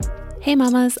Hey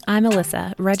mamas, I'm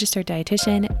Alyssa, registered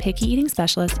dietitian, picky eating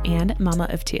specialist, and mama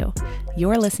of two.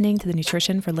 You're listening to the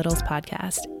Nutrition for Littles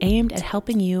podcast, aimed at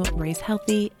helping you raise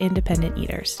healthy, independent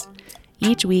eaters.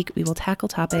 Each week, we will tackle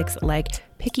topics like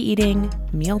picky eating,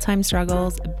 mealtime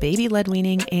struggles, baby-led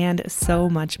weaning, and so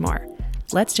much more.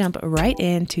 Let's jump right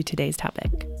into today's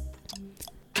topic.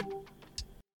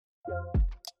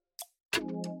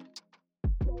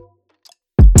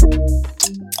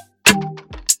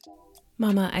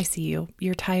 Mama, I see you.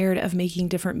 You're tired of making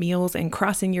different meals and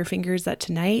crossing your fingers that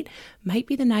tonight might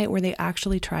be the night where they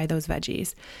actually try those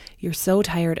veggies. You're so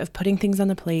tired of putting things on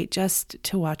the plate just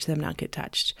to watch them not get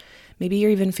touched. Maybe you're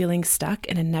even feeling stuck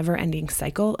in a never-ending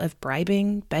cycle of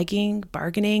bribing, begging,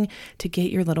 bargaining to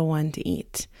get your little one to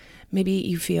eat. Maybe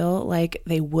you feel like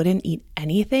they wouldn't eat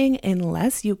anything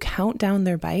unless you count down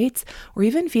their bites or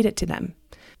even feed it to them.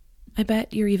 I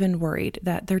bet you're even worried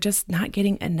that they're just not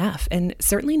getting enough, and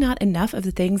certainly not enough of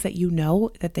the things that you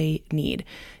know that they need.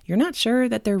 You're not sure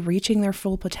that they're reaching their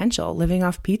full potential living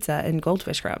off pizza and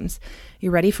goldfish crumbs.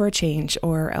 You're ready for a change,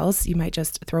 or else you might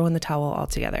just throw in the towel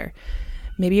altogether.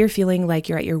 Maybe you're feeling like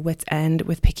you're at your wit's end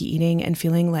with picky eating and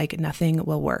feeling like nothing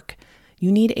will work.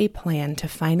 You need a plan to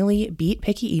finally beat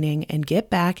picky eating and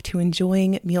get back to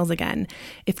enjoying meals again.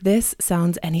 If this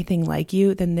sounds anything like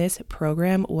you, then this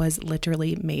program was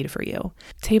literally made for you.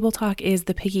 Table Talk is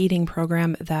the picky eating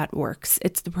program that works.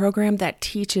 It's the program that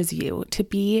teaches you to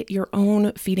be your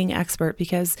own feeding expert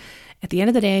because at the end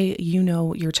of the day, you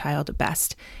know your child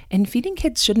best. And feeding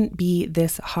kids shouldn't be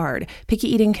this hard. Picky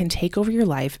eating can take over your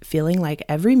life, feeling like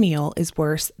every meal is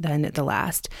worse than the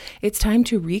last. It's time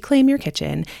to reclaim your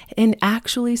kitchen and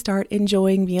actually start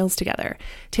enjoying meals together.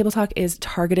 Table Talk is a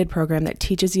targeted program that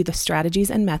teaches you the strategies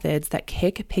and methods that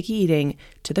kick picky eating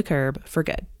to the curb for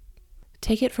good.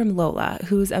 Take it from Lola,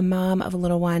 who's a mom of a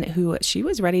little one who she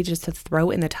was ready just to throw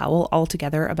in the towel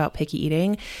altogether about picky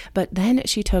eating. But then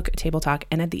she took Table Talk,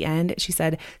 and at the end, she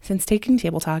said, since taking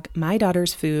Table Talk, my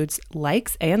daughter's foods,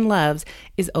 likes, and loves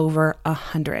is over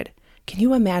 100. Can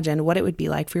you imagine what it would be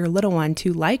like for your little one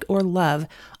to like or love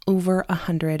over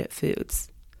 100 foods?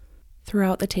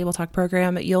 Throughout the Table Talk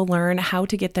program, you'll learn how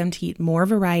to get them to eat more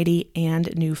variety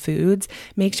and new foods,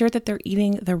 make sure that they're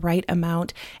eating the right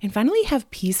amount, and finally have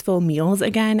peaceful meals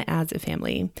again as a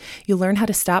family. You'll learn how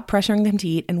to stop pressuring them to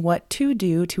eat and what to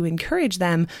do to encourage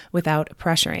them without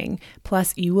pressuring.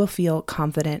 Plus, you will feel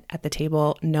confident at the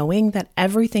table knowing that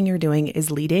everything you're doing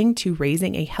is leading to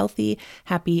raising a healthy,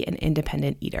 happy, and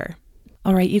independent eater.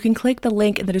 All right, you can click the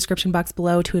link in the description box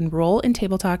below to enroll in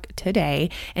Table Talk today.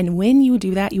 And when you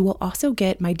do that, you will also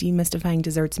get my Demystifying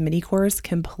Desserts mini course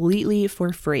completely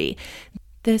for free.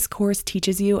 This course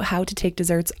teaches you how to take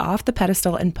desserts off the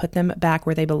pedestal and put them back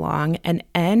where they belong and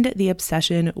end the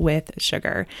obsession with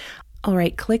sugar. All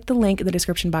right, click the link in the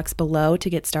description box below to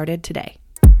get started today.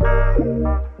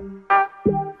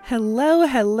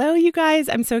 Hello, you guys.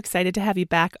 I'm so excited to have you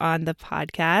back on the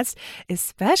podcast,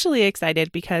 especially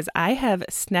excited because I have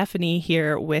Stephanie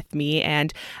here with me,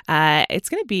 and it's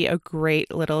going to be a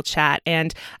great little chat.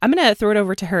 And I'm going to throw it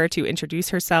over to her to introduce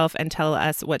herself and tell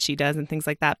us what she does and things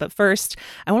like that. But first,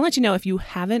 I want to let you know, if you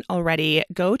haven't already,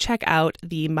 go check out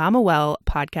the Mama Well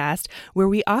podcast, where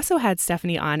we also had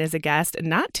Stephanie on as a guest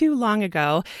not too long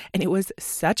ago. And it was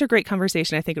such a great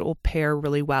conversation. I think it will pair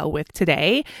really well with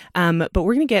today. But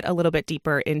we're going to get a little bit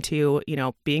deeper into,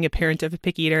 being a parent of a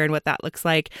picky eater and what that looks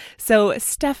like. So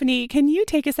Stephanie, can you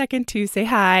take a second to say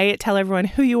hi, tell everyone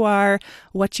who you are,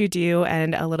 what you do,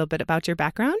 and a little bit about your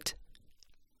background?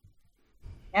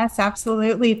 Yes,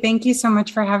 absolutely. Thank you so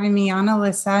much for having me on,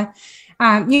 Alyssa.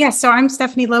 So I'm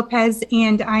Stephanie Lopez,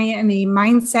 and I am a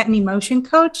mindset and emotion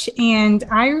coach, and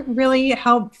I really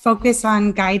help focus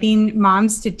on guiding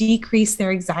moms to decrease their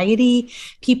anxiety,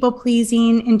 people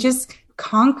pleasing, and just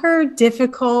conquer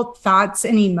difficult thoughts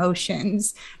and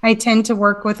emotions. I tend to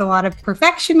work with a lot of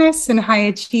perfectionists and high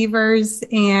achievers,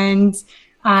 and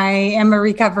I am a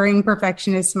recovering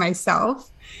perfectionist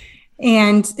myself.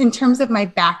 And in terms of my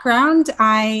background,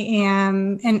 I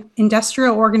am an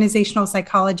industrial organizational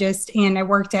psychologist, and I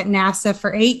worked at NASA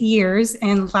for 8 years,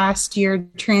 and last year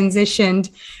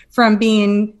transitioned from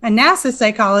being a NASA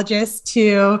psychologist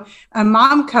to a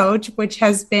mom coach, which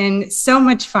has been so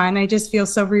much fun. I just feel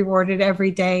so rewarded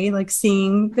every day, like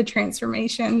seeing the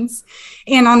transformations.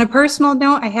 And on a personal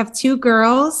note, I have 2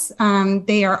 girls.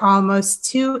 They are almost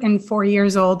 2 and 4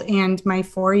 years old, and my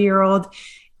 4-year-old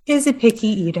is a picky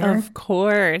eater. Of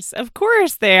course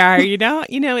they are.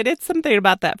 It's something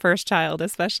about that first child,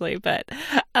 especially. But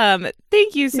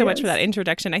thank you so much for that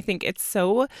introduction. I think it's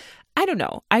so I don't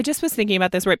know. I just was thinking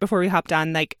about this right before we hopped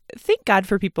on. Like, thank God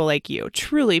for people like you,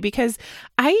 truly, because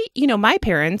my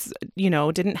parents,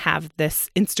 didn't have this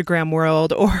Instagram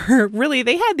world, or really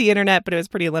they had the internet, but it was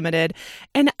pretty limited.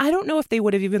 And I don't know if they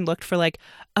would have even looked for like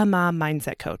a mom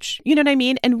mindset coach. You know what I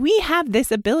mean? And we have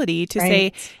this ability to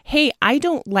say, hey, I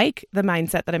don't like the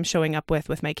mindset that I'm showing up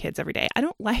with my kids every day. I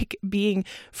don't like being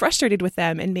frustrated with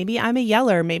them. And maybe I'm a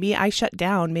yeller. Maybe I shut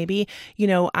down. Maybe,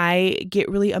 I get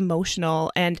really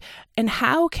emotional. And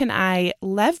how can I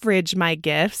leverage my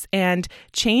gifts and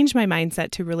change my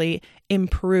mindset to really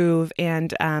improve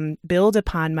and build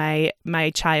upon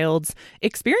my child's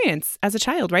experience as a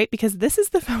child, right? Because this is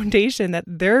the foundation that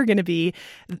they're going to be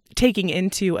taking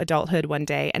into adulthood one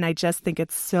day. And I just think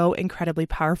it's so incredibly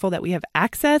powerful that we have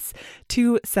access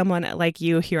to someone like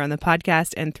you here on the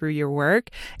podcast and through your work.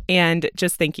 And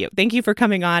just thank you. Thank you for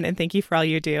coming on, and thank you for all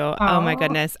you do. Oh my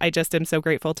goodness. I just am so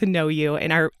grateful to know you.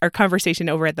 And our conversation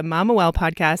over at the Mama Well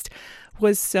podcast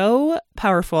was so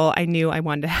powerful. I knew I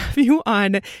wanted to have you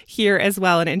on here as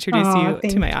well and introduce you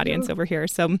to my audience over here.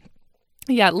 So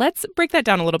yeah, let's break that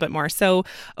down a little bit more. So,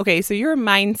 okay, so you're a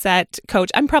mindset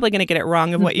coach. I'm probably going to get it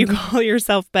wrong of what you call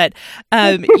yourself, but,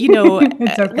 okay.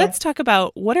 Let's talk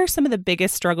about what are some of the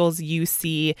biggest struggles you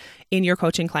see in your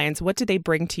coaching clients? What do they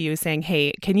bring to you saying,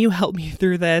 hey, can you help me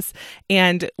through this?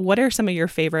 And what are some of your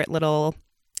favorite little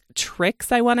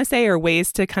tricks, I want to say, or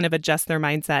ways to kind of adjust their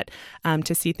mindset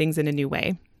to see things in a new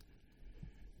way?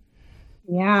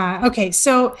 Yeah. Okay.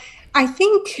 So I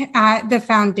think at the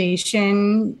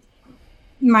foundation,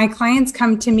 my clients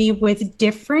come to me with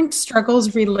different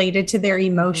struggles related to their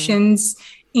emotions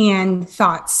and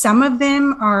thoughts. Some of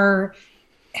them are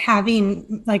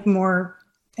having like more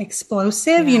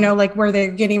explosive, like where they're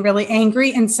getting really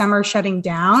angry, and some are shutting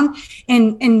down.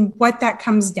 And what that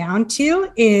comes down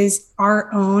to is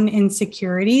our own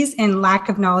insecurities and lack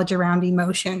of knowledge around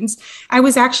emotions. I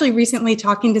was actually recently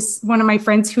talking to one of my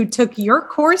friends who took your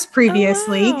course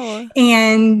previously. Oh,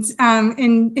 wow.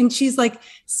 And she's like,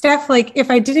 Steph, like if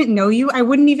I didn't know you, I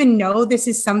wouldn't even know this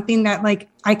is something that like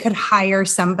I could hire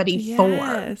somebody for.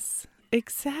 Yes,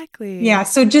 exactly. Yeah.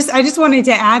 So I just wanted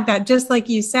to add that, just like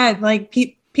you said, like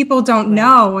people don't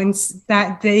know, and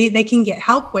that they can get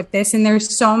help with this. And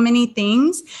there's so many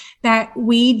things that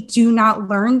we do not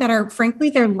learn that are frankly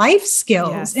their life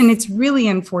skills. Yes. And it's really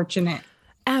unfortunate.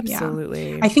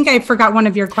 Absolutely. Yeah. I think I forgot one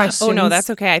of your questions. Oh, no, that's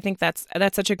okay. I think that's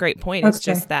such a great point. It's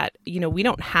just that, we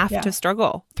don't have to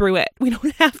struggle through it. We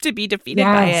don't have to be defeated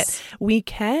by it. We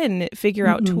can figure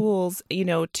out tools,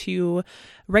 to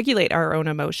regulate our own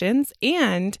emotions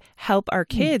and help our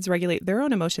kids regulate their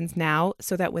own emotions now,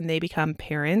 so that when they become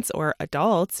parents or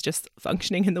adults just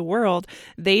functioning in the world,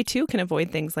 they too can avoid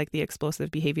things like the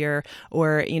explosive behavior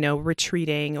or,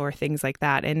 retreating or things like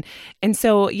that. And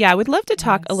so, yeah, I would love to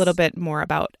talk a little bit more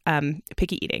about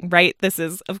picky eating, right? This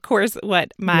is, of course,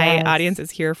 what my audience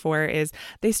is here for, is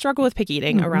they struggle with picky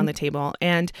eating around the table.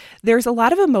 And there's a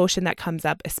lot of emotion that comes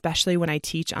up, especially when I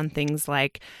teach on things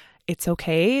like, it's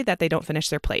okay that they don't finish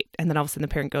their plate. And then all of a sudden the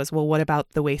parent goes, well, what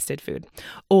about the wasted food?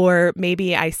 Or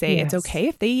maybe I say, it's okay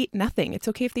if they eat nothing. It's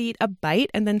okay if they eat a bite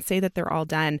and then say that they're all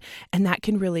done. And that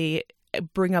can really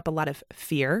bring up a lot of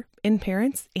fear in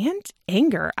parents and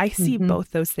anger. I see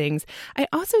both those things. I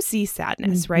also see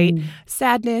sadness, right?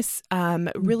 Sadness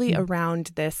really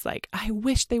around this, like, I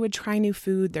wish they would try new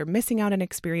food. They're missing out on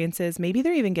experiences. Maybe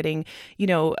they're even getting,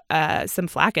 some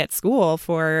flack at school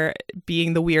for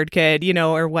being the weird kid,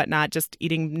 or whatnot, just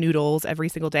eating noodles every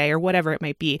single day or whatever it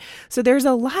might be. So there's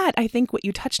a lot, I think, what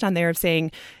you touched on there of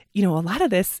saying, a lot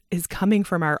of this is coming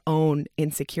from our own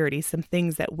insecurities, some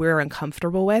things that we're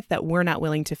uncomfortable with, that we're not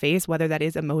willing to face, whether that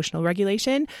is emotional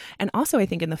regulation. And also, I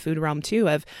think in the food realm too,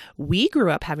 of we grew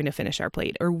up having to finish our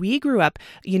plate, or we grew up,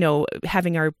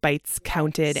 having our bites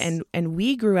counted, and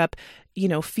we grew up,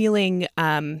 feeling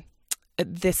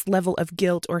this level of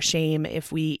guilt or shame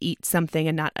if we eat something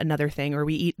and not another thing, or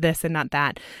we eat this and not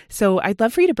that. So I'd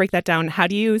love for you to break that down. How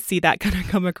do you see that kind of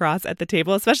come across at the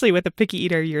table, especially with a picky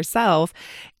eater yourself?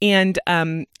 And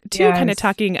kind of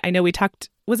talking, I know we talked,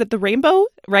 was it the rainbow,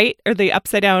 right? Or the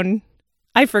upside down?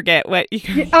 I forget what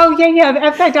you... Oh, yeah. The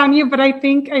upside down you, but I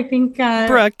think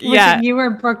Brooke, you or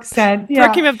Brooke said. Yeah.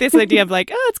 Brooke came up with this idea of like,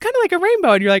 oh, it's kind of like a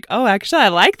rainbow. And you're like, oh, actually, I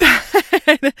like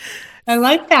that. I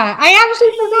like that. I actually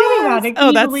forgot about it.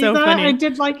 Can that's so that? Funny. I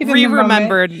did like it.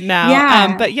 Remembered now.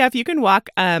 Yeah. But yeah, if you can walk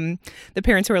the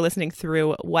parents who are listening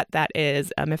through what that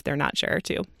is, if they're not sure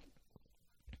too.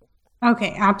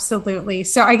 Okay, absolutely.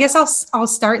 So I guess I'll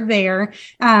start there.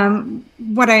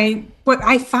 What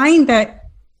I find that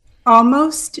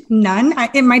almost none.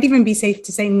 It might even be safe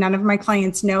to say none of my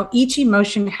clients know each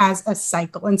emotion has a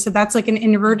cycle. And so that's like an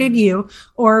inverted U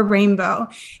or a rainbow.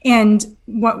 And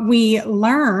what we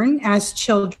learn as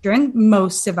children,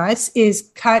 most of us,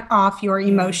 is cut off your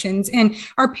emotions. And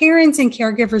our parents and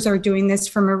caregivers are doing this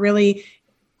from a really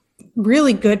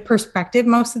good perspective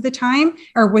most of the time,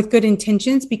 or with good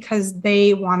intentions, because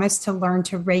they want us to learn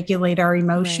to regulate our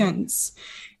emotions. Right.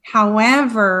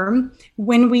 However,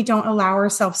 when we don't allow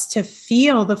ourselves to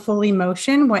feel the full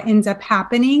emotion, what ends up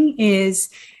happening is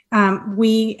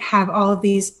we have all of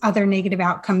these other negative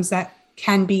outcomes that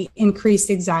can be increased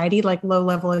anxiety, like low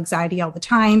level anxiety all the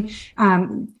time,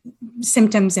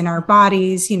 symptoms in our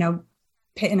bodies,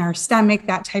 pit in our stomach,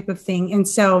 that type of thing. And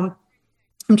so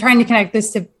I'm trying to connect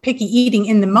this to picky eating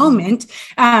in the moment.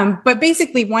 But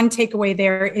basically one takeaway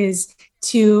there is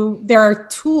there are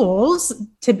tools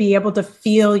to be able to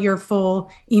feel your full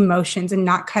emotions and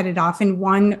not cut it off. And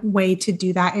one way to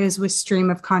do that is with stream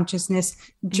of consciousness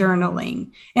journaling.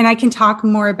 And I can talk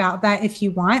more about that if you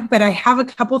want, but I have a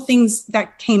couple things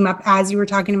that came up as you were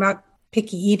talking about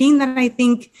picky eating that I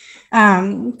think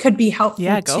could be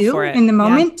helpful too in the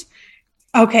moment.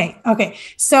 Yeah. Okay.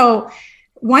 So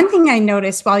one thing I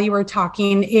noticed while you were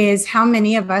talking is how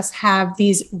many of us have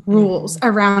these rules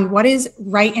around what is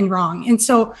right and wrong. And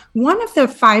so one of the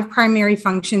 5 primary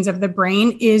functions of the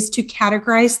brain is to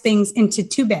categorize things into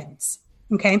 2 bins.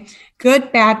 Okay.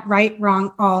 Good, bad, right,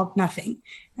 wrong, all, nothing.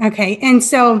 Okay. And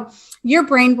so your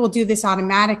brain will do this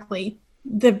automatically.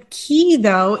 The key,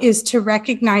 though, is to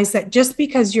recognize that just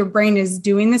because your brain is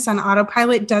doing this on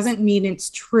autopilot doesn't mean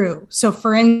it's true. So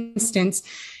for instance,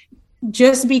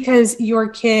 just because your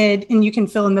kid, and you can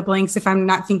fill in the blanks if I'm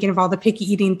not thinking of all the picky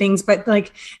eating things, but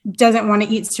like doesn't want to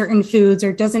eat certain foods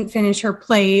or doesn't finish her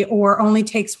plate or only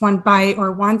takes one bite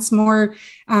or wants more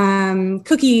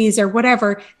cookies or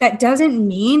whatever, that doesn't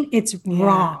mean it's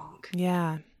wrong.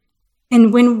 Yeah.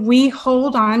 And when we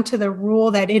hold on to the rule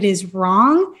that it is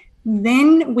wrong,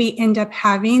 then we end up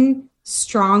having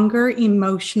stronger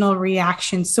emotional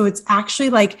reactions. So it's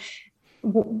actually like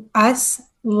us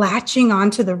latching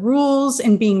onto the rules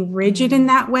and being rigid in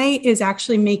that way is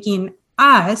actually making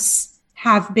us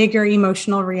have bigger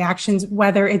emotional reactions,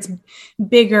 whether it's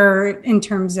bigger in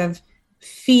terms of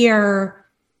fear,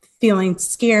 feeling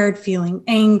scared, feeling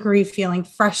angry, feeling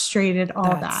frustrated, all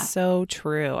That's that. So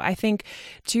true. I think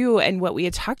too, and what we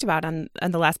had talked about on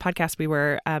the last podcast, we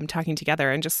were talking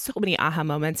together, and just so many aha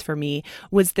moments for me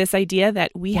was this idea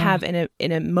that we have an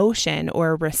emotion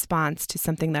or a response to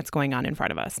something that's going on in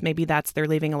front of us. Maybe that's they're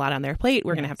leaving a lot on their plate.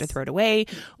 We're going to have to throw it away,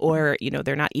 or,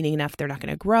 they're not eating enough. They're not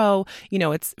going to grow.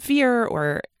 It's fear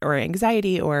or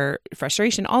anxiety or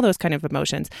frustration, all those kind of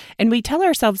emotions. And we tell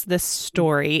ourselves this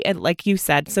story, and like you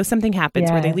said, so something happens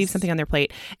where they leave something on their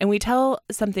plate, and we tell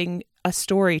a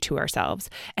story to ourselves.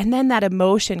 And then that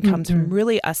emotion comes from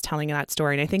really us telling that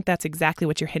story. And I think that's exactly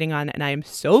what you're hitting on. And I am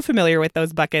so familiar with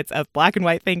those buckets of black and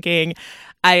white thinking.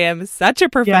 I am such a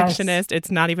perfectionist. Yes. It's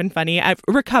not even funny. I'm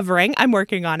recovering. I'm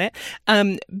working on it.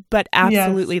 But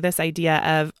absolutely this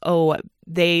idea of,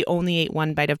 they only ate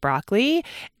one bite of broccoli,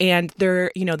 and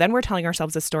then we're telling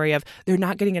ourselves a story of they're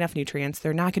not getting enough nutrients.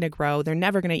 They're not going to grow. They're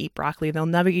never going to eat broccoli. They'll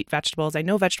never eat vegetables. I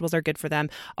know vegetables are good for them.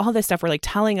 All this stuff. We're like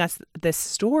telling us this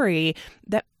story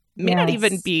that may not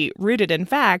even be rooted in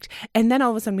fact. And then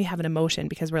all of a sudden we have an emotion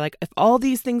because we're like, if all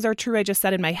these things are true I just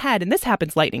said in my head, and this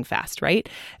happens lightning fast, right?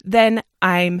 Then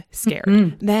I'm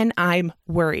scared. Then I'm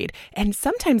worried. And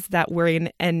sometimes that worry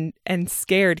and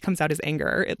scared comes out as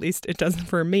anger. At least it does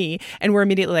for me. And we're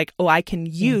immediately like, I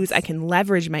can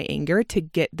leverage my anger to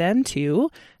get them to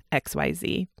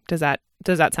XYZ. Does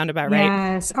that sound about right?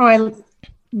 Yes.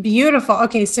 Beautiful.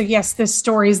 Okay. So yes,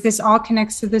 this all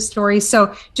connects to the story.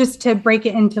 So just to break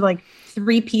it into like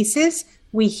 3 pieces,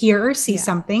 we hear or see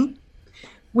something,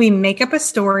 we make up a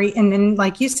story, and then,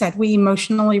 like you said, we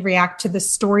emotionally react to the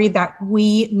story that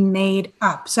we made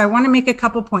up. So I want to make a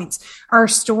couple points. Our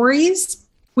stories,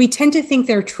 we tend to think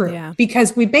they're true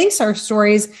because we base our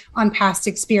stories on past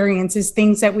experiences,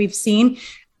 things that we've seen.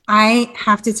 I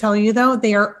have to tell you though,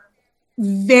 they are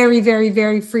very, very,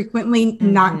 very frequently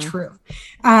not true.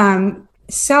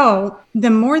 So the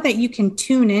more that you can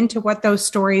tune into what those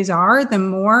stories are, the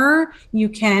more you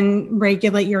can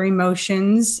regulate your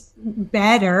emotions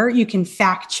better. You can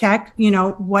fact check,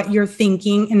 what you're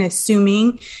thinking and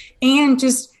assuming, and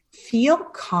just feel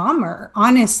calmer,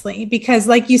 honestly, because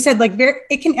like you said, like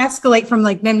it can escalate from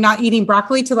like them not eating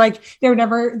broccoli to like they're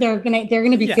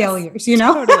gonna be failures,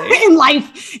 totally. In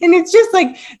life. And it's just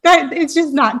like that, it's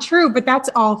just not true, but that's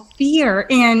all fear.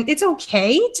 And it's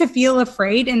okay to feel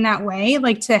afraid in that way,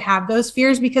 like to have those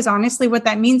fears, because honestly, what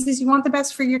that means is you want the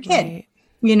best for your kid.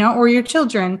 or your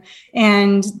children.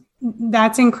 And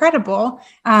that's incredible.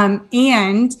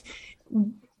 And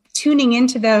tuning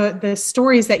into the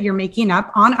stories that you're making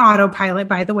up on autopilot,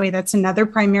 by the way, that's another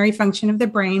primary function of the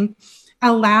brain,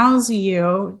 allows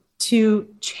you to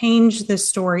change the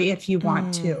story if you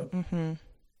want to. Mm-hmm.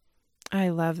 I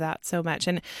love that so much.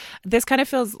 And this kind of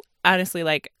feels honestly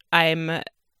like I'm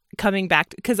coming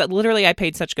back because literally I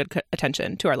paid such good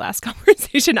attention to our last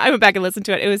conversation. I went back and listened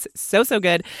to it. It was so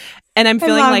good. And I'm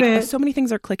feeling like so many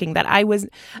things are clicking that I was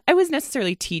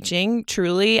necessarily teaching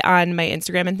truly on my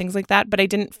Instagram and things like that, but I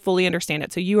didn't fully understand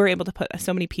it. So you were able to put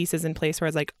so many pieces in place where I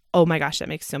was like, oh my gosh, that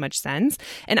makes so much sense.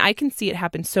 And I can see it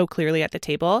happen so clearly at the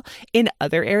table. In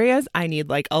other areas, I need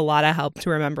like a lot of help to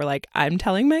remember, like, I'm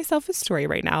telling myself a story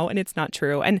right now and it's not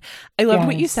true. And I loved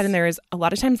what you said in there is a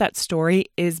lot of times that story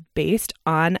is based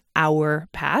on our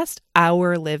past,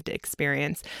 our lived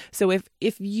experience. So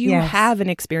if you have an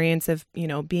experience of,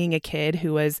 being a kid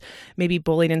who was maybe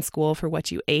bullied in school for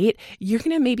what you ate, you're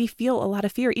going to maybe feel a lot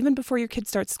of fear even before your kid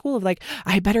starts school of like,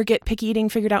 I better get picky eating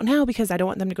figured out now because I don't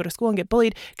want them to go to school and get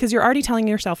bullied, because you're already telling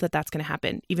yourself that that's going to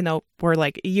happen, even though we're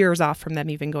like years off from them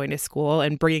even going to school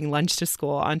and bringing lunch to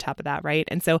school on top of that, right?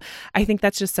 And so I think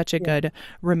that's just such a good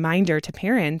reminder to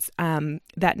parents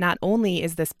that not only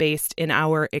is this based in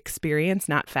our experience,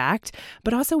 not fact,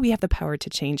 but also we have the power to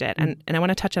change it. And I want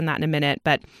to touch on that in a minute,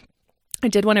 but I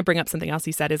did want to bring up something else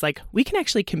you said is like, we can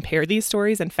actually compare these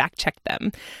stories and fact check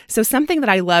them. So something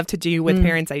that I love to do with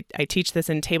parents, I teach this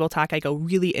in Table Talk. I go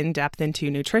really in depth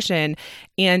into nutrition,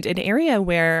 and an area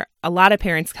where a lot of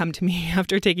parents come to me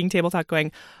after taking Table Talk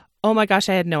going, oh my gosh,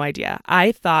 I had no idea.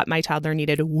 I thought my toddler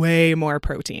needed way more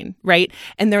protein, right?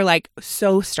 And they're like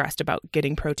so stressed about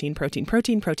getting protein.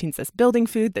 Protein's this building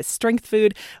food, this strength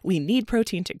food. We need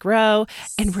protein to grow.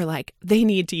 And we're like, they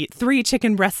need to eat 3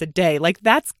 chicken breasts a day. Like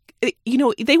that's,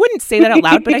 they wouldn't say that out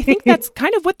loud, but I think that's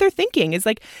kind of what they're thinking is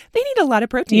like, they need a lot of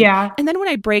protein. Yeah. And then when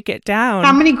I break it down.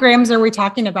 How many grams are we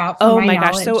talking about? Oh my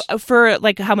gosh. So for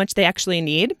like how much they actually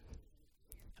need.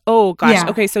 Oh gosh. Yeah.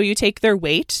 Okay. So you take their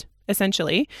weight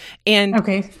essentially. And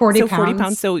 40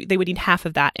 pounds. So they would need half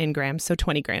of that in grams. So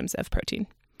 20 grams of protein.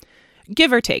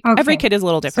 Give or take. Okay. Every kid is a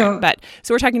little different,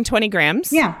 so we're talking 20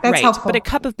 grams. Yeah, that's helpful. But a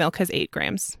cup of milk has 8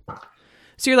 grams.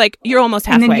 So you're almost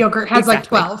halfway. And then yogurt has like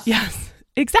 12. Yes.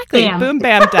 Exactly. Bam. Boom,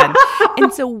 bam, done.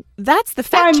 And so that's the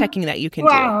fact checking that you can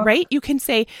do, right? You can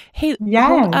say, hey,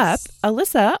 hold up.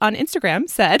 Alyssa on Instagram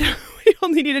said we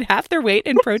only needed half their weight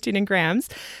in protein in grams.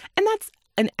 And that's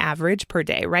an average per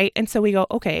day, right? And so we go,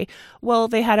 okay, well,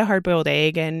 they had a hard-boiled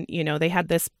egg and, they had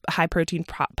this high-protein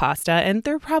pasta and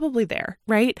they're probably there,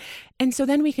 right? And so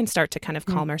then we can start to kind of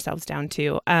calm ourselves down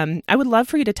too. I would love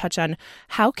for you to touch on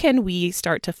how can we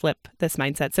start to flip this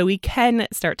mindset so we can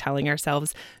start telling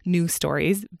ourselves new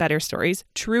stories, better stories,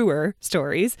 truer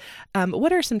stories.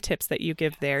 What are some tips that you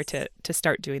give there to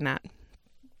start doing that?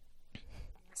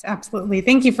 Absolutely.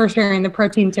 Thank you for sharing the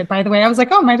protein tip, by the way. I was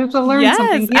like, might as well learn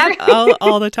something here.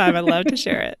 all the time. I love to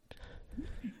share it.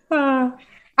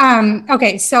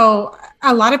 Okay. So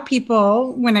a lot of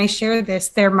people, when I share this,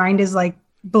 their mind is like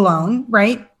blown,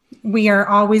 right? We are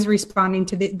always responding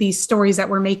to these stories that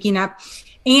we're making up.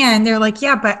 And they're like,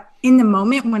 yeah, but in the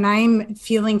moment when I'm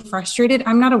feeling frustrated,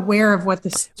 I'm not aware of what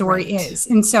the story is.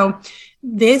 And so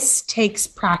this takes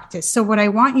practice. So what I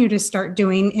want you to start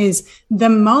doing is the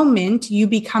moment you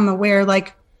become aware,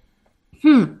 like,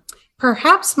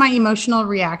 perhaps my emotional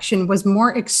reaction was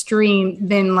more extreme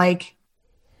than like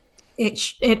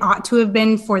it ought to have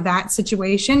been for that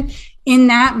situation. In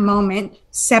that moment,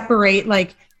 separate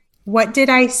like, what did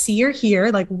I see or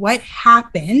hear? Like what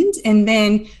happened? And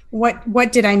then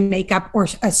what did I make up or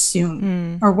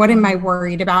assume? Or what am I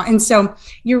worried about? And so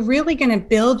you're really going to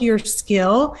build your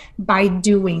skill by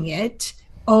doing it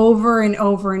over and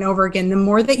over and over again. The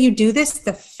more that you do this,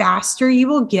 the faster you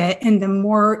will get and the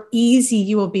more easy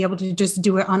you will be able to just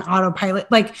do it on autopilot.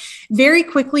 Like very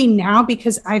quickly now,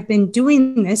 because I've been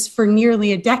doing this for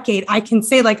nearly a decade, I can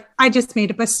say like, I just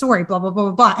made up a story, blah, blah,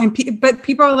 blah, blah, blah. But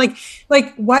people are like,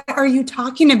 what are you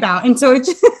talking about? And so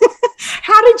it's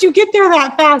how did you get there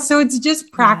that fast? So it's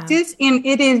just practice and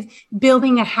it is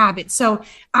building a habit. So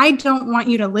I don't want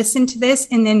you to listen to this.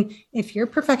 And then if you're a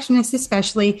perfectionist,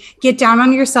 especially get down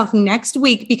on yourself next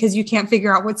week because you can't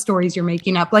figure out what stories you're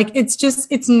making up. Like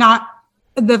it's not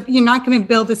you're not going to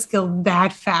build a skill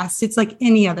that fast. It's like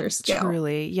any other skill.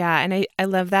 Truly. Yeah. And I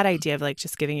love that idea of like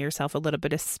just giving yourself a little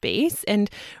bit of space and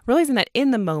realizing that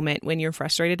in the moment when you're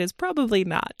frustrated is probably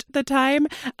not the time.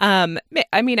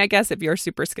 I mean, I guess if you're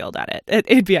super skilled at it,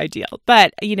 it'd be ideal.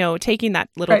 But, taking that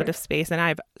little bit of space, and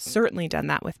I've certainly done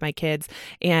that with my kids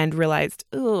and realized,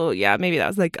 oh, yeah, maybe that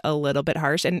was like a little bit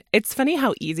harsh. And it's funny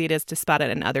how easy it is to spot it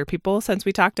in other people. Since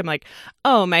we talked, I'm like,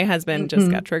 oh, my husband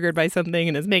just got triggered by something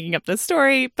and is making up this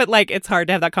story. But like, it's hard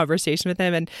to have that conversation with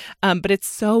him. And but it's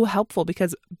so helpful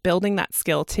because building that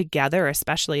skill together,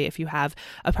 especially if you have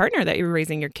a partner that you're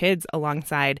raising your kids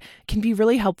alongside, can be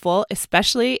really helpful,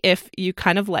 especially if you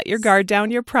kind of let your guard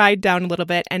down, your pride down a little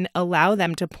bit, and allow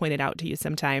them to point it out to you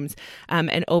sometimes,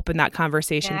 and open that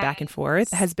conversation back and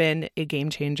forth has been a game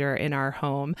changer in our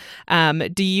home.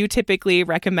 Do you typically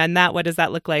recommend that? What does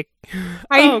that look like?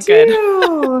 I do.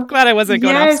 Good. Glad I wasn't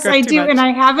going off script I do. Much. And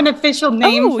I have an official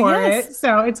name for it.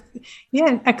 So it's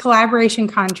a collaboration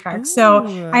contract. So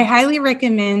I highly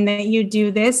recommend that you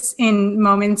do this in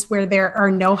moments where there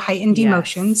are no heightened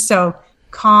emotions. So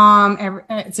calm,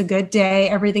 it's a good day,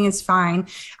 everything is fine.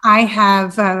 I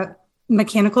have a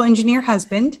mechanical engineer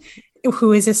husband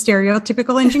who is a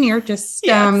stereotypical engineer, just,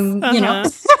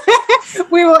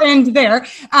 we will end there.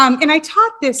 And I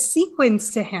taught this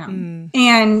sequence to him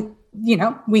and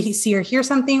we see or hear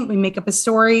something, we make up a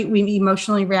story, we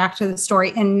emotionally react to the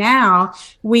story. And now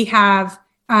we have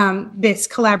this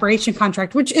collaboration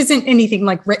contract, which isn't anything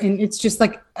like written. It's just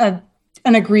like an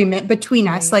agreement between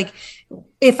us. Like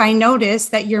if I notice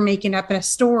that you're making up a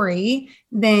story,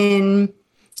 then,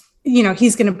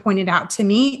 he's going to point it out to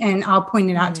me and I'll point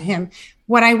it out to him.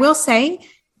 What I will say,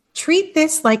 treat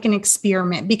this like an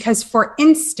experiment, because for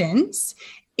instance,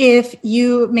 if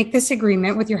you make this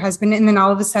agreement with your husband and then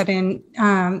all of a sudden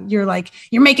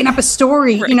you're making up a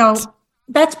story,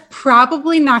 that's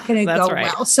probably not going to go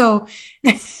well. So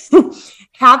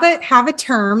have a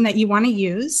term that you want to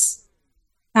use.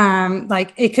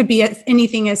 Like it could be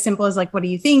anything as simple as like, what are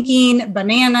you thinking?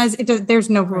 Bananas.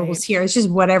 There's no rules here. It's just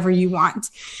whatever you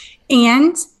want,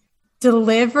 and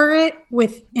deliver it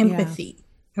with empathy.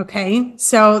 Yeah. Okay.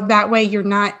 So that way you're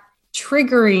not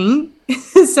triggering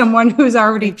someone who's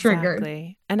already triggered.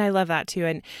 And I love that too.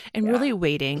 And really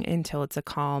waiting until it's a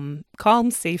calm,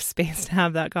 safe space to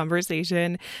have that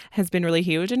conversation has been really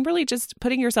huge. And really just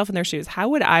putting yourself in their shoes. How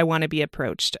would I want to be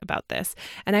approached about this?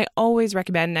 And I always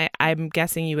recommend, and I'm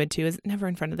guessing you would too, is never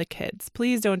in front of the kids.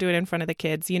 Please don't do it in front of the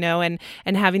kids, and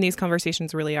having these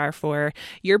conversations really are for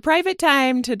your private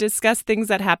time to discuss things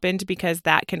that happened, because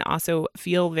that can also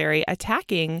feel very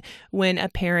attacking when a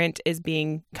parent is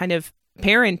being kind of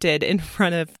parented in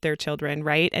front of their children,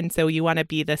 right? And so you want to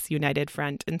be this united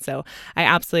front. And so I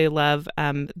absolutely love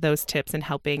those tips and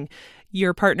helping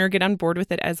your partner get on board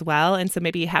with it as well. And so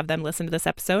maybe have them listen to this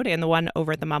episode and the one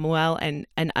over at the Mama Well and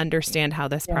understand how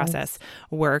this process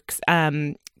works.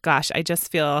 Gosh, I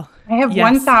just feel... I have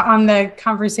one thought on the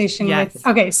conversation with...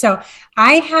 Okay, so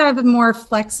I have a more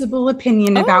flexible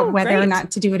opinion about whether or not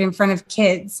to do it in front of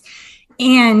kids.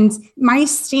 And my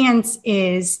stance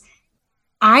is,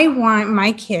 I want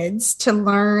my kids to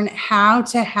learn how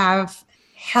to have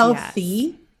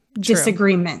healthy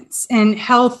disagreements and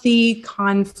healthy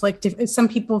conflict. If some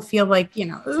people feel like,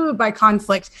 by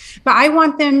conflict, but I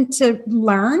want them to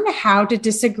learn how to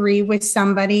disagree with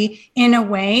somebody in a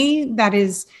way that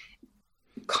is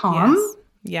calm. Yes.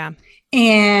 Yeah.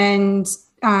 And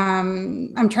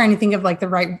I'm trying to think of like the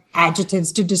right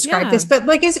adjectives to describe this, but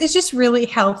like, it's just really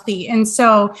healthy. And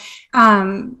so,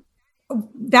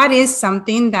 that is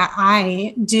something that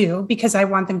I do because I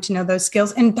want them to know those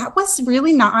skills. And that was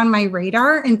really not on my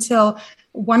radar until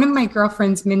one of my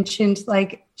girlfriends mentioned,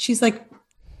 she's like,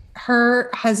 her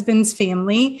husband's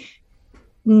family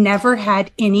never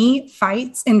had any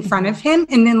fights in front of him.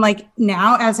 And then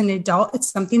now as an adult, it's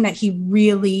something that he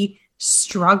really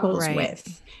struggles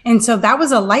with. And so that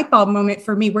was a light bulb moment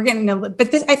for me. We're getting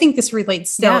but I think this relates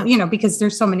still, because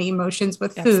there's so many emotions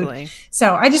with food. Absolutely.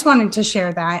 So I just wanted to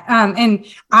share that. And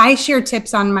I share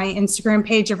tips on my Instagram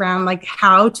page around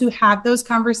how to have those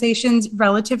conversations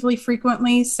relatively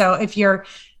frequently. So if you're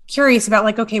curious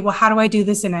about okay, well, how do I do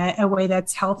this in a way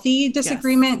that's healthy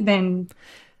disagreement, then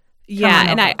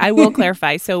yeah. And I will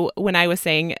clarify. So when I was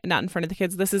saying not in front of the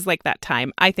kids, this is like that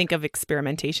time. I think of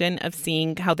experimentation, of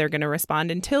seeing how they're going to respond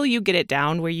until you get it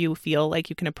down where you feel like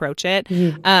you can approach it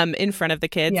in front of the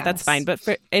kids. Yes. That's fine. But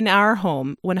in our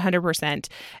home, 100%,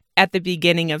 at the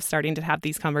beginning of starting to have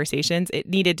these conversations, it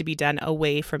needed to be done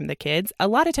away from the kids. A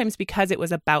lot of times because it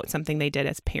was about something they did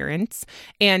as parents.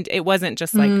 And it wasn't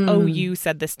just like, oh, you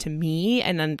said this to me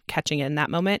and then catching it in that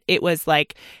moment. It was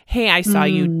like, hey, I saw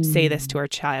you say this to our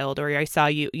child, or I saw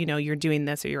you, you're doing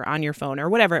this, or you're on your phone, or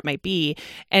whatever it might be.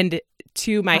 And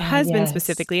to my husband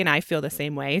specifically, and I feel the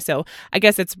same way. So I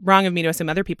guess it's wrong of me to assume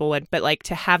other people would, but like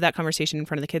to have that conversation in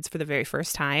front of the kids for the very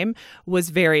first time was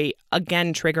very,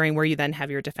 again, triggering, where you then have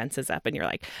your defenses up and you're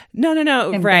like, no,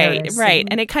 right.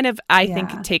 And it kind of, I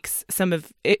think takes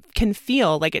it can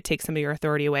feel like it takes some of your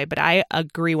authority away, but I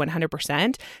agree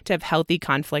 100% to have healthy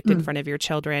conflict in front of your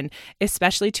children,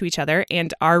 especially to each other.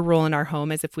 And our role in our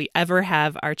home is if we ever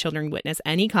have our children witness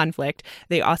any conflict,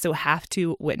 they also have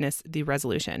to witness the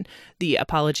resolution, the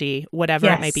apology, whatever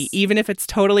it might be, even if it's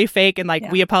totally fake and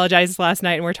like we apologized last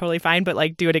night and we're totally fine, but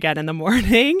like do it again in the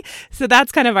morning. So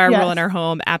that's kind of our role in our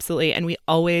home. Absolutely. And we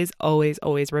always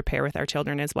repair with our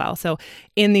children as well. So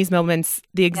in these moments,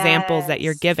 the examples that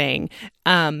you're giving,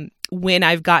 when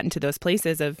I've gotten to those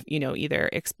places of, either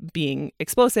being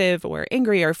explosive or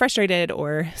angry or frustrated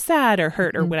or sad or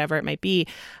hurt or whatever it might be,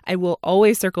 I will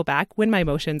always circle back when my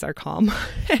emotions are calm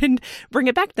and bring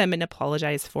it back to them and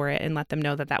apologize for it and let them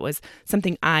know that that was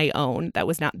something I own. That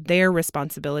was not their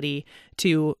responsibility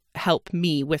to help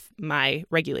me with my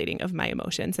regulating of my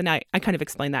emotions. And I kind of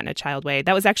explained that in a child way.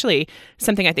 That was actually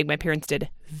something I think my parents did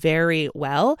very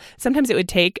well. Sometimes it would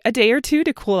take a day or two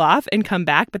to cool off and come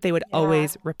back, but they would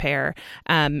always repair.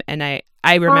 And I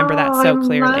remember that so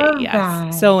clearly. Yes.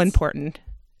 That. So important.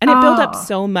 And it built up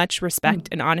so much respect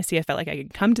and honesty. I felt like I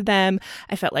could come to them.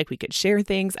 I felt like we could share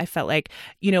things. I felt like,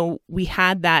 we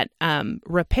had that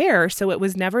repair. So it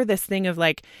was never this thing of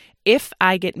like, if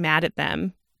I get mad at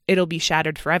them, it'll be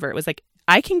shattered forever. It was like,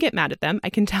 I can get mad at them. I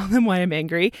can tell them why I'm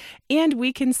angry, and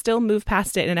we can still move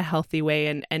past it in a healthy way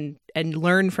and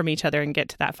learn from each other and get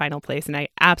to that final place. And I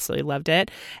absolutely loved it.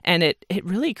 And it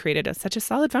really created such a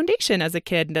solid foundation as a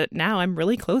kid that now I'm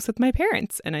really close with my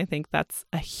parents. And I think that's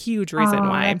a huge reason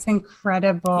why. That's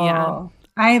incredible. Yeah.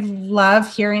 I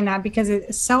love hearing that, because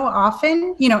it so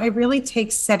often, it really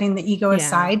takes setting the ego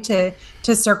aside to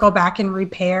circle back and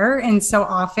repair. And so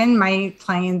often my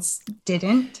clients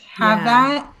didn't have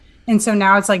that. And so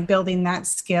now it's like building that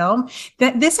skill.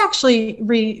 That this actually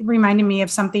reminded me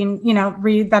of something,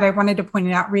 that I wanted to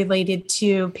point out related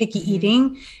to picky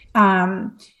eating.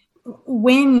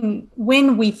 When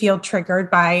we feel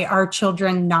triggered by our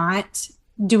children not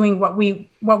doing what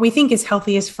we think is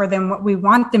healthiest for them, what we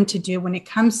want them to do when it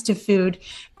comes to food.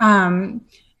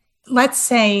 Let's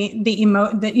say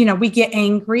we get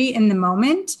angry in the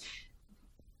moment.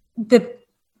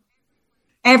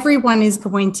 Everyone is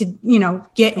going to,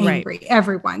 get angry,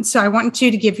 everyone. So I want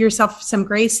you to give yourself some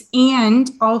grace,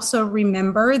 and also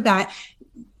remember that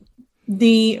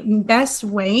the best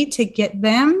way to get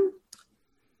them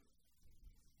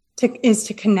is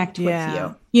to connect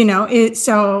with you.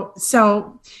 So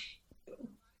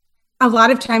a lot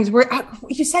of times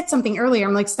you said something earlier.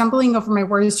 I'm like stumbling over my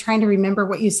words, trying to remember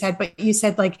what you said, but you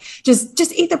said like,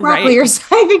 just eat the broccoli or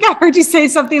something. I think I heard you say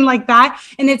something like that.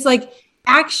 And it's like,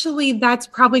 actually, that's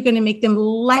probably going to make them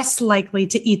less likely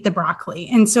to eat the broccoli.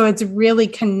 And so it's really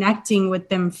connecting with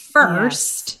them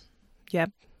first.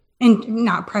 Yep. And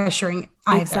not pressuring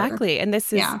either. Exactly. And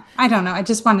this is... I don't know. I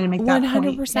just wanted to make that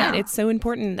 100%. point. Yeah. It's so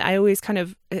important. I always kind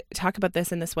of talk about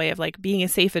this in this way of like being a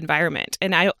safe environment.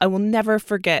 And I will never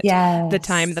forget the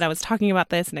time that I was talking about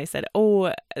this and I said,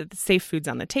 safe food's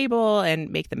on the table and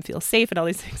make them feel safe and all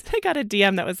these things. I got a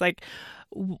DM that was like,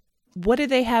 what do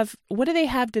they have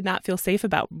to not feel safe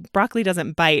about? Broccoli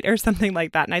doesn't bite or something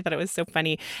like that. And I thought it was so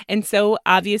funny. And so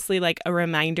obviously like a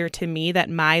reminder to me that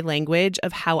my language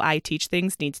of how I teach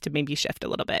things needs to maybe shift a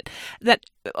little bit. That,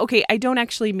 okay, I don't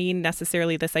actually mean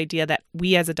necessarily this idea that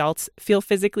we as adults feel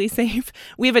physically safe.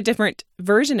 We have a different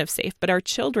version of safe, but our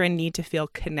children need to feel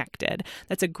connected.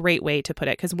 That's a great way to put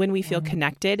it. Because when we feel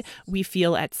connected, we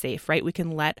feel at safe, right? We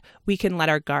can let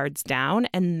our guards down.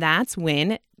 And that's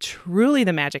when truly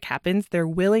the magic happens. They're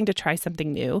willing to try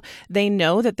something new. They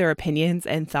know that their opinions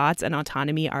and thoughts and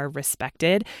autonomy are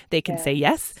respected. They can say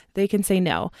yes, they can say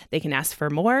no. They can ask for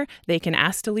more. They can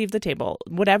ask to leave the table.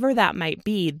 Whatever that might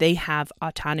be, they have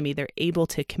autonomy. They're able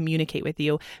to communicate with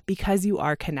you because you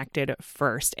are connected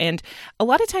first. And a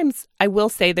lot of times I will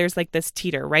say there's like this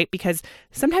teeter, right? Because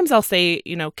sometimes I'll say,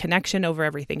 connection over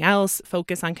everything else,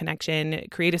 focus on connection,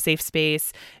 create a safe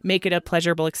space, make it a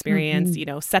pleasurable experience,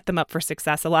 set them up for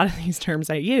success. A lot of these terms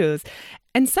I use.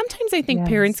 And sometimes I think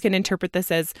parents can interpret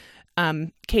this as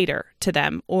cater to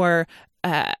them or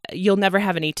you'll never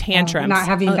have any tantrums. Not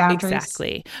having boundaries.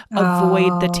 Exactly.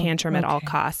 Avoid the tantrum at all okay.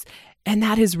 costs. And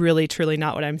that is really, truly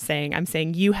not what I'm saying. I'm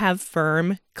saying you have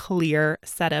firm, clear,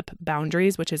 set up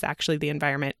boundaries, which is actually the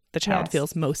environment the child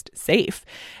feels most safe.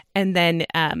 And then,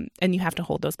 and you have to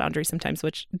hold those boundaries sometimes,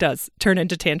 which does turn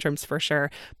into tantrums for sure.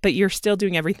 But you're still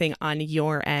doing everything on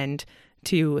your end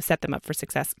to set them up for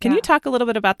success. Can you talk a little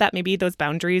bit about that, maybe those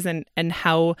boundaries and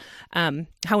how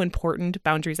important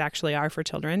boundaries actually are for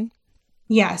children?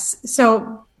 Yes.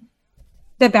 So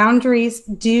the boundaries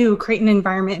do create an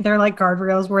environment. They're like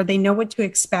guardrails where they know what to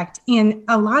expect. And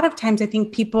a lot of times I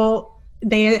think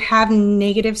they have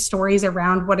negative stories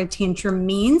around what a tantrum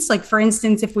means. Like, for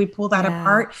instance, if we pull that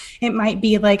apart, it might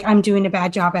be like, I'm doing a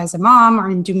bad job as a mom, or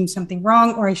I'm doing something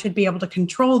wrong, or I should be able to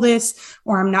control this,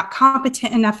 or I'm not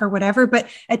competent enough, or whatever. But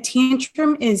a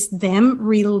tantrum is them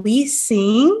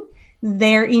releasing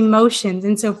their emotions.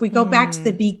 And so if we go back to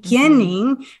the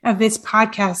beginning of this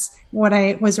podcast, what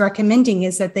I was recommending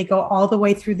is that they go all the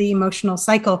way through the emotional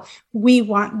cycle. We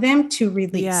want them to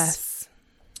release. Yes.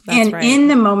 And in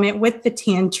the moment with the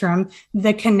tantrum,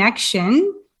 the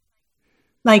connection,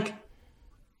 like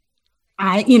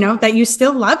that you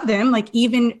still love them, like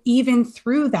even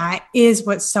through that is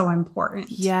what's so important.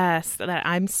 Yes. That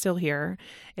I'm still here.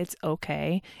 It's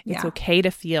okay. It's okay to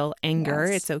feel anger.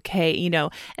 It's okay,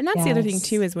 and that's the other thing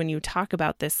too, is when you talk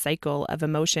about this cycle of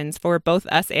emotions for both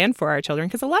us and for our children,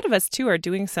 because a lot of us too are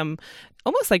doing some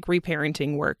almost like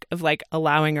reparenting work of like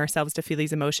allowing ourselves to feel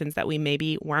these emotions that we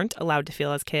maybe weren't allowed to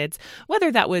feel as kids,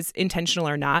 whether that was intentional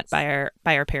or not by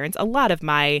our parents. A lot of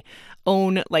my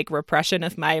own like repression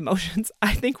of my emotions,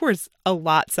 I think was a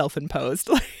lot self-imposed.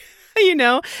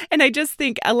 And I just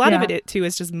think a lot of it too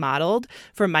is just modeled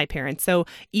from my parents. So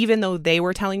even though they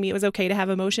were telling me it was okay to have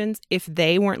emotions, if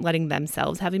they weren't letting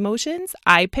themselves have emotions,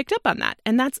 I picked up on that.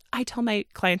 And I tell my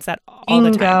clients that all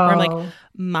the time. Where I'm like,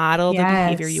 model the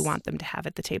behavior you want them to have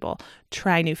at the table.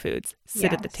 Try new foods,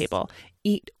 sit at the table,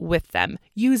 eat with them,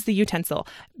 use the utensil,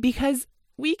 because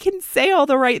we can say all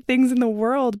the right things in the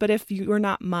world, but if you're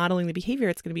not modeling the behavior,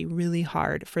 it's going to be really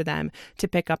hard for them to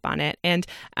pick up on it. And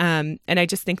I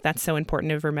just think that's so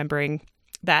important of remembering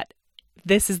that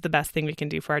this is the best thing we can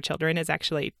do for our children, is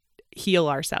actually heal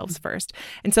ourselves first.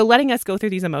 And so letting us go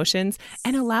through these emotions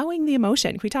and allowing the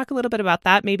emotion. Can we talk a little bit about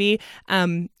that? Maybe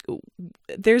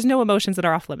there's no emotions that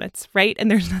are off limits, right? And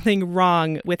there's nothing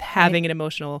wrong with having an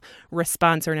emotional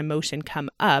response or an emotion come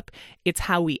up. It's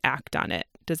how we act on it.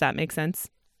 Does that make sense?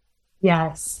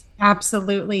 Yes,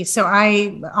 absolutely. So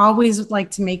I always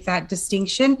like to make that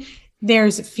distinction.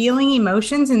 There's feeling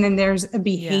emotions and then there's a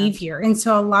behavior. And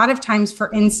so a lot of times,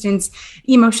 for instance,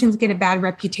 emotions get a bad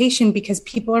reputation because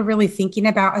people are really thinking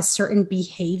about a certain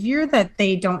behavior that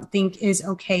they don't think is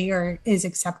okay or is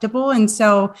acceptable. And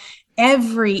so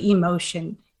every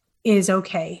emotion is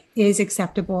okay, is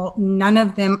acceptable. None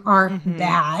of them are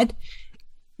bad.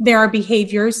 There are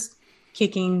behaviors,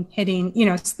 kicking, hitting,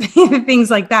 things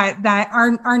like that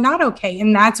are not okay.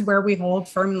 And that's where we hold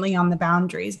firmly on the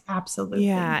boundaries. Absolutely.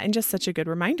 Yeah. And just such a good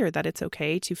reminder that it's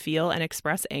okay to feel and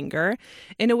express anger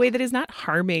in a way that is not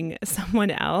harming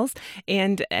someone else.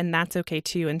 And that's okay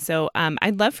too. And so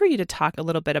I'd love for you to talk a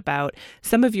little bit about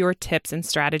some of your tips and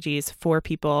strategies for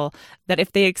people that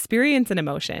if they experience an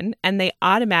emotion and they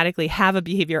automatically have a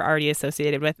behavior already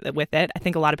associated with it. I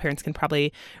think a lot of parents can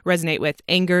probably resonate with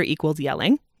anger equals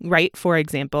yelling. Right? For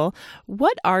example,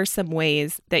 what are some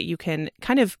ways that you can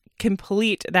kind of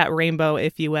complete that rainbow,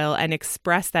 if you will, and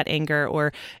express that anger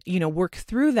or, work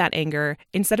through that anger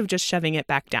instead of just shoving it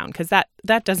back down? Because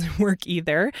that doesn't work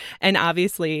either. And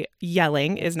obviously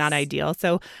yelling is not ideal.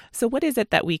 So what is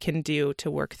it that we can do to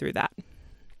work through that?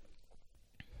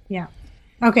 Yeah.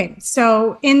 Okay.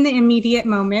 So in the immediate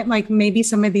moment, like maybe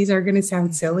some of these are going to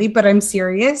sound silly, but I'm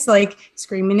serious, like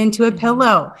screaming into a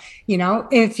pillow,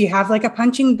 if you have like a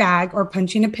punching bag or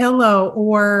punching a pillow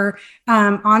or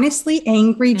honestly,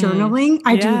 angry journaling,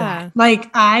 I do that. Like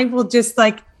I will just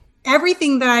like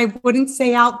everything that I wouldn't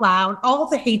say out loud, all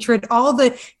the hatred, all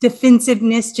the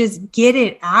defensiveness, just get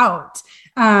it out.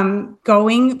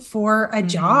 Going for a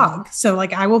jog. So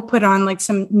like I will put on like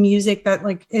some music that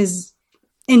like is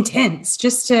intense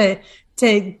just to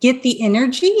get the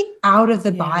energy out of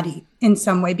the body in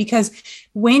some way, because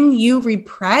when you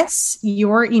repress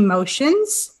your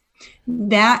emotions,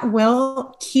 that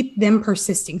will keep them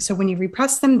persisting. So when you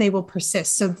repress them, they will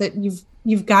persist, so that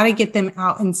you've got to get them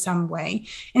out in some way.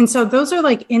 And so those are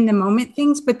like in the moment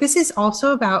things, but this is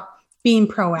also about being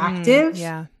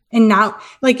proactive. And not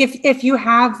like if you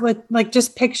have like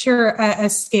just picture a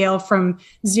scale from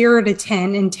 0 to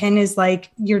 10, and 10 is like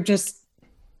you're just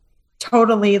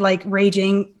totally like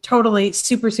raging, totally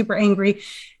super, super angry.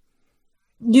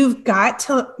 you've got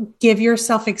to give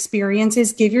yourself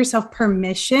experiences, give yourself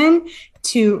permission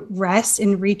to rest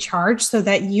and recharge so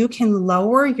that you can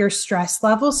lower your stress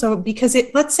level. So because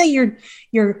let's say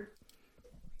you're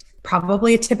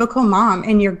probably a typical mom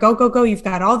and you're go, you've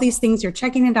got all these things, you're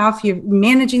checking it off, you're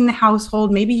managing the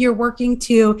household, maybe you're working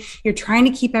too, you're trying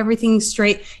to keep everything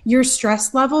straight. Your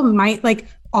stress level might like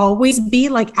always be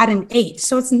like at an 8.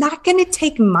 So it's not going to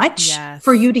take much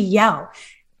for you to yell.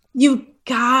 You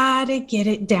gotta get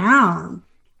it down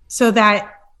so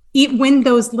that when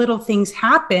those little things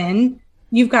happen,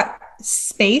 you've got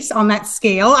space on that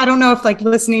scale. I don't know if like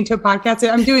listening to a podcast,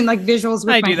 I'm doing like visuals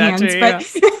with my hands, too,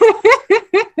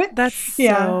 but that's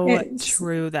so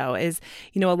true though, is,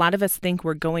 a lot of us think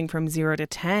we're going from 0 to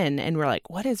 10 and we're like,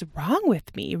 what is wrong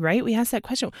with me? Right? We ask that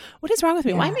question. What is wrong with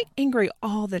me? Why am I angry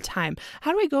all the time?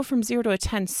 How do I go from 0 to a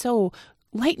 10 so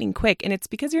lightning quick? And it's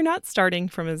because you're not starting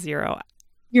from a 0.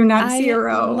 You're not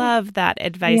 0. I love that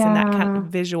advice and that kind of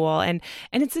visual. And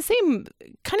it's the same,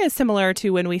 kind of similar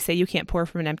to when we say you can't pour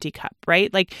from an empty cup,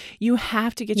 right? Like you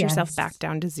have to get yourself back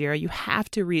down to 0. You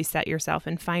have to reset yourself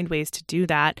and find ways to do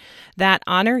that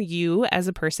honor you as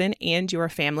a person and your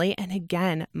family. And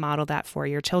again, model that for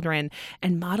your children,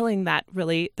 and modeling that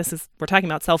really, we're talking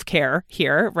about self-care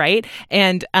here, right?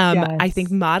 And I think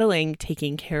modeling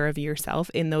taking care of yourself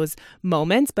in those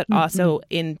moments, but also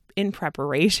in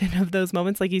preparation of those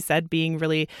moments, like you said, being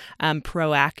really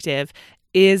proactive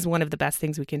is one of the best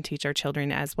things we can teach our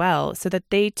children as well, so that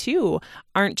they too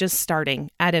aren't just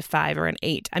starting at a 5 or an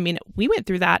 8. I mean, we went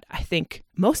through that, I think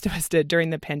most of us did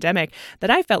during the pandemic, that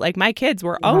I felt like my kids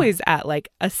were always at like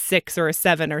a 6 or a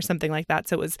 7 or something like that.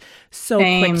 So it was so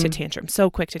quick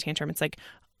to tantrum. It's like,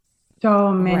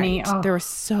 so many. Right. Oh. There was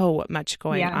so much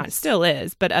going on. Still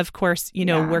is. But of course,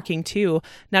 working too,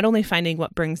 not only finding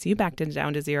what brings you back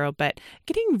down to 0, but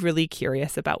getting really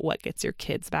curious about what gets your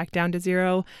kids back down to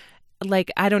 0.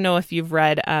 Like, I don't know if you've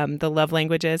read the Love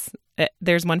Languages.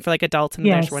 There's one for like adults and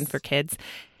there's one for kids.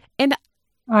 And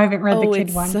I haven't read the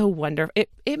kid one. It's so wonderful.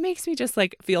 It makes me just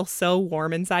like feel so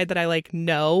warm inside that I like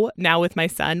know now with my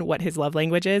son what his love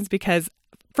language is, because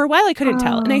for a while I couldn't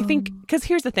tell. And I think, because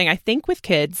here's the thing, I think with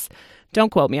kids,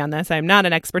 don't quote me on this, I'm not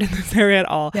an expert in this area at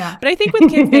all, but I think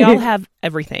with kids, they all have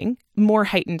everything more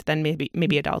heightened than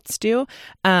maybe adults do,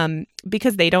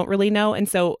 because they don't really know. And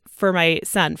so for my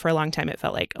son, for a long time, it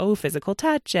felt like, physical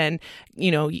touch and,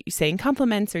 saying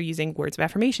compliments or using words of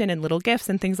affirmation and little gifts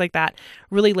and things like that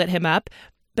really lit him up.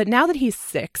 But now that he's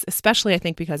 6, especially I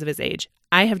think because of his age,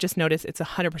 I have just noticed it's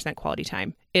 100% quality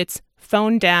time. It's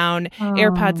phone down,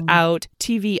 AirPods out,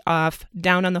 TV off,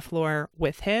 down on the floor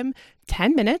with him.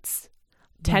 10 minutes,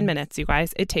 you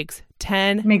guys. It takes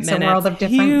 10 Makes minutes. A world of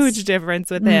difference. Huge difference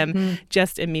with him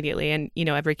just immediately. And,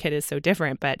 every kid is so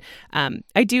different. But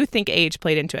I do think age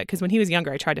played into it, because when he was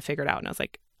younger, I tried to figure it out. And I was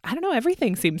like, I don't know,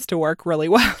 everything seems to work really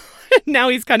well. Now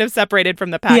he's kind of separated from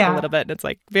the pack a little bit. And it's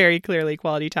like very clearly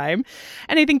quality time.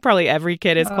 And I think probably every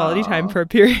kid is quality time for a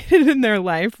period in their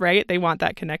life, right? They want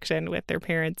that connection with their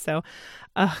parents. So,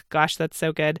 oh gosh, that's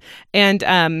so good.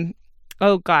 And,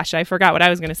 oh gosh, I forgot what I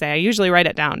was going to say. I usually write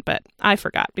it down, but I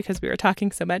forgot because we were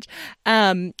talking so much.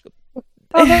 Oh,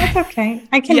 that's okay.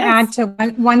 I can add to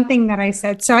one thing that I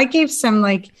said. So I gave some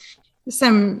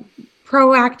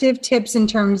proactive tips in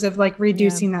terms of like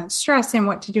reducing that stress and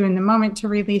what to do in the moment to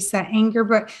release that anger.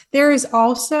 But there is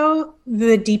also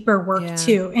the deeper work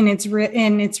too. And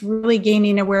it's really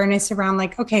gaining awareness around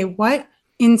like, okay, what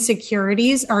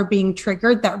insecurities are being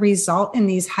triggered that result in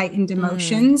these heightened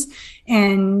emotions,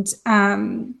 and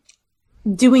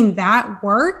doing that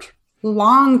work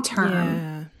long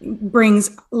term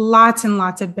brings lots and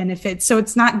lots of benefits. So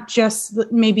it's not just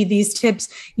maybe these tips,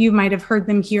 you might have heard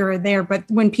them here or there, but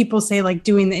when people say like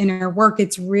doing the inner work,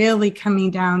 it's really coming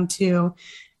down to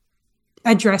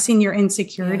addressing your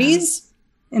insecurities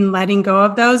and letting go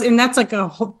of those. And that's like a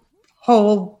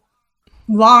whole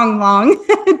long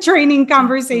training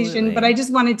conversation. Absolutely. But I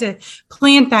just wanted to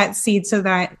plant that seed so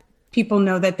that people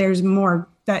know that there's more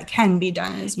that can be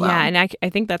done as well. Yeah, and I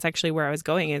think that's actually where I was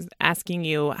going, is asking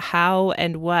you how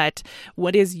and what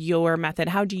is your method?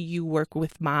 How do you work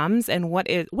with moms, and what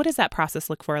does that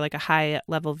process look for, like a high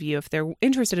level view, if they're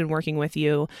interested in working with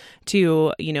you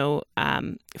to,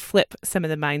 flip some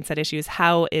of the mindset issues?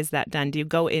 How is that done? Do you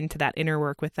go into that inner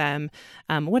work with them?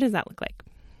 What does that look like?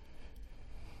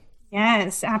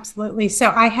 Yes, absolutely.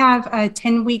 So I have a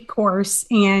 10-week course,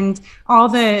 and all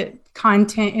the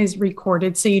content is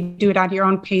recorded. So you do it at your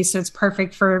own pace. So it's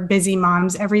perfect for busy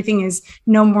moms. Everything is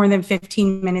no more than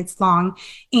 15 minutes long.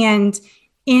 And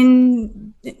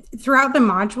in throughout the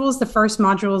modules, the first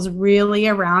module is really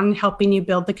around helping you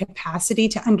build the capacity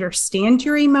to understand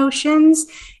your emotions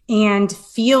and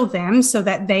feel them so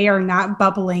that they are not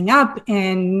bubbling up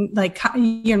and like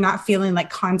you're not feeling like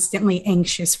constantly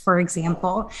anxious, for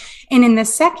example. And in the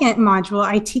second module,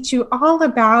 I teach you all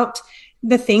about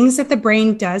the things that the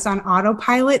brain does on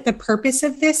autopilot. The purpose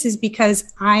of this is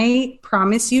because I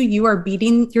promise you, you are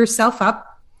beating yourself up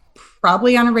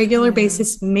probably on a regular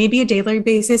basis, maybe a daily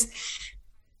basis,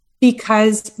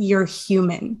 because you're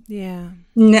human. Yeah.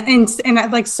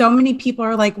 And like so many people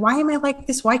are like, why am I like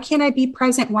this? Why can't I be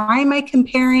present? Why am I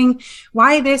comparing?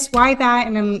 Why this? Why that?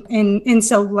 And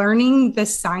so learning the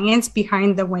science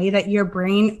behind the way that your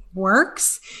brain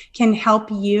works can help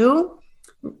you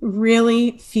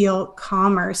really feel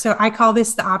calmer. So I call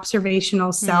this the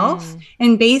observational self.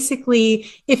 And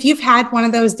basically, if you've had one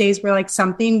of those days where like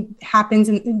something happens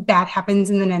and bad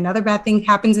happens, and then another bad thing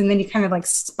happens, and then you kind of like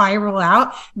spiral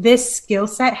out, this skill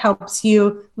set helps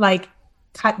you like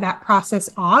cut that process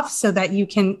off so that you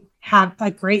can have a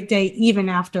great day even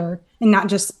after, and not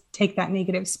just take that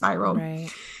negative spiral. Right.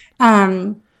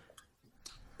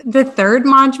 The third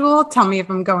module, tell me if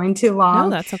I'm going too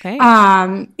long. No, that's okay.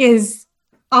 Is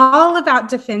all about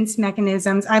defense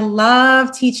mechanisms. I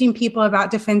love teaching people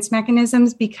about defense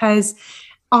mechanisms because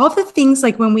all the things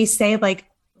like when we say like,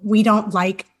 we don't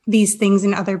like these things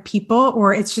in other people,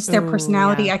 or it's just their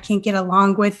personality, yeah, I can't get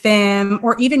along with them,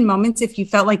 or even moments if you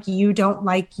felt like you don't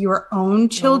like your own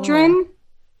children,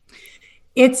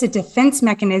 it's a defense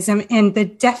mechanism. And the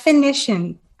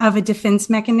definition of a defense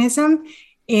mechanism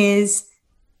is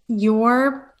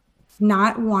you're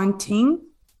not wanting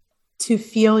to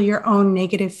feel your own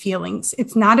negative feelings.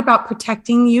 It's not about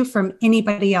protecting you from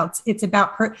anybody else. It's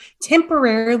about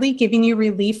temporarily giving you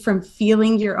relief from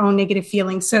feeling your own negative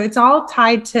feelings. So it's all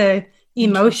tied to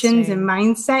emotions and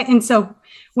mindset. And so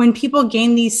when people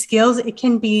gain these skills, it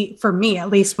can be, for me,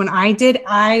 at least when I did,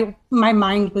 my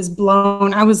mind was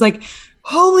blown. I was like,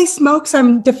 holy smokes,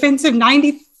 I'm defensive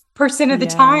 90% of the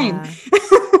time.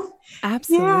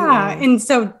 Absolutely. Yeah. And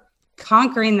so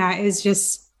conquering that is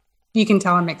just, you can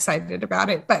tell I'm excited about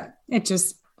it, but it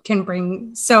just can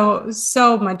bring so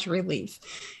much relief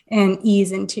and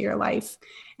ease into your life.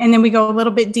 And then we go a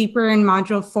little bit deeper in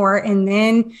module 4. And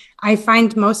then I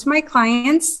find most of my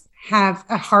clients have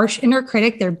a harsh inner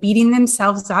critic. They're beating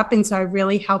themselves up. And so I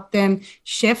really help them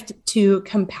shift to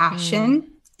compassion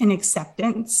and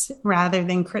acceptance rather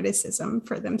than criticism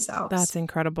for themselves. That's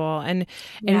incredible. And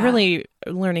really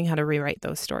learning how to rewrite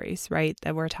those stories, right,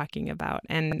 that we're talking about.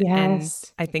 And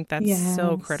I think that's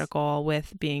so critical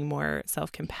with being more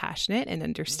self-compassionate and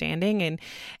understanding and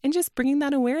just bringing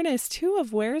that awareness too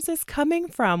of where is this coming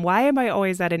from? Why am I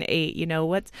always at an 8? You know,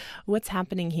 what's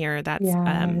happening here? That's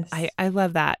I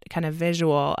love that kind of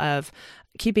visual of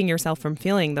keeping yourself from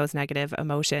feeling those negative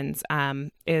emotions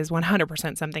is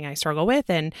 100% something I struggle with.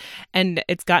 And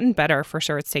it's gotten better for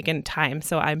sure. It's taken time.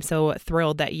 So I'm so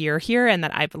thrilled that you're here and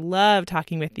that I've loved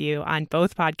talking with you on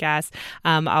both podcasts.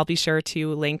 I'll be sure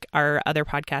to link our other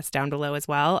podcasts down below as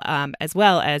well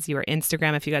as your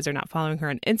Instagram. If you guys are not following her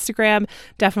on Instagram,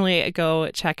 definitely go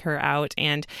check her out.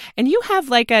 And you have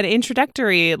like an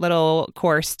introductory little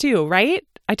course too, right?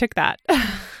 I took that.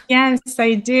 Yes,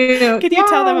 I do. Can you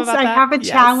tell them about that? I have a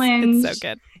challenge. It's so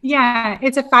good. Yeah,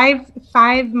 it's a five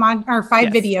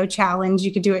video challenge.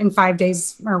 You could do it in 5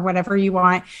 days or whatever you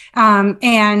want.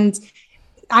 And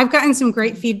I've gotten some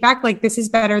great feedback. Like, this is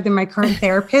better than my current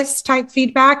therapist type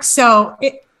feedback. So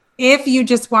if you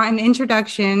just want an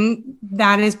introduction,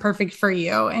 that is perfect for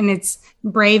you. And it's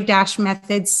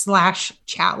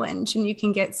brave-methods/challenge. And you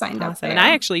can get signed up there. And I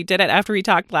actually did it after we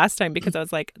talked last time because I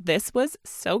was like, this was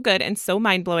so good and so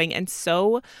mind-blowing and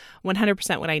so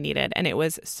 100% what I needed. And it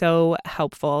was so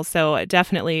helpful. So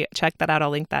definitely check that out. I'll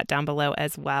link that down below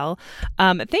as well.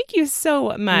 Thank you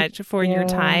so much for your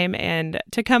time and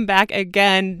to come back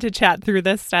again to chat through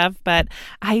this stuff. But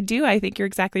I think you're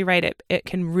exactly right. It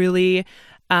can really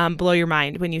blow your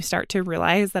mind when you start to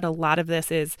realize that a lot of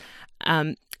this is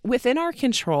within our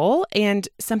control and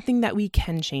something that we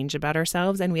can change about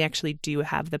ourselves. And we actually do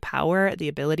have the power, the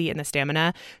ability, and the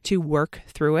stamina to work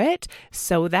through it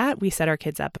so that we set our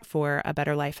kids up for a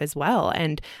better life as well.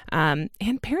 And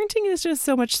parenting is just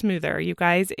so much smoother, you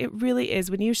guys. It really is.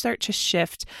 When you start to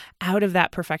shift out of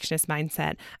that perfectionist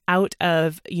mindset, out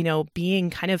of,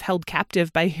 being kind of held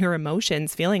captive by your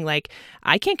emotions, feeling like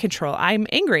I can't control. I'm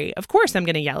angry. Of course I'm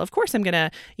going to yell. Of course I'm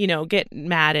going to, get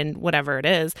mad and whatever it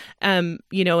is.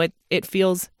 know, it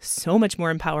feels so much more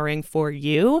empowering for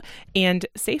you and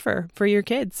safer for your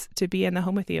kids to be in the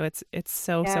home with you. It's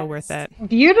so worth it.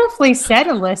 Beautifully said,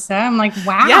 Alyssa. I'm like,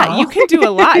 wow. Yeah, you can do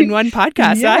a lot in one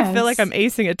podcast. Yes. I feel like I'm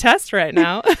acing a test right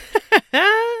now.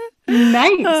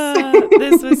 Nice.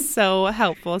 This was so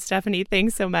helpful, Stephanie.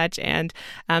 Thanks so much. And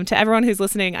to everyone who's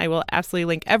listening, I will absolutely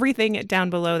link everything down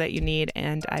below that you need,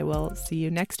 and I will see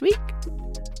you next week.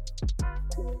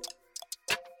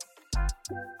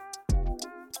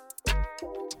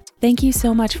 Thank you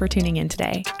so much for tuning in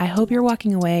today. I hope you're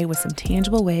walking away with some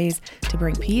tangible ways to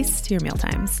bring peace to your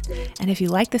mealtimes. And if you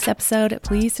like this episode,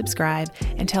 please subscribe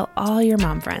and tell all your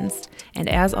mom friends. And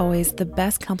as always, the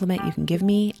best compliment you can give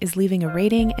me is leaving a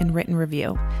rating and written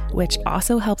review, which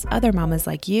also helps other mamas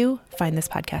like you find this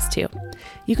podcast too.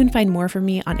 You can find more from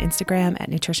me on Instagram at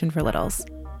Nutrition for Littles.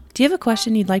 Do you have a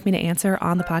question you'd like me to answer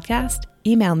on the podcast?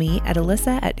 Email me at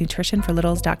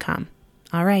alyssa@nutritionforlittles.com.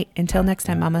 All right, until next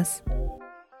time, mamas.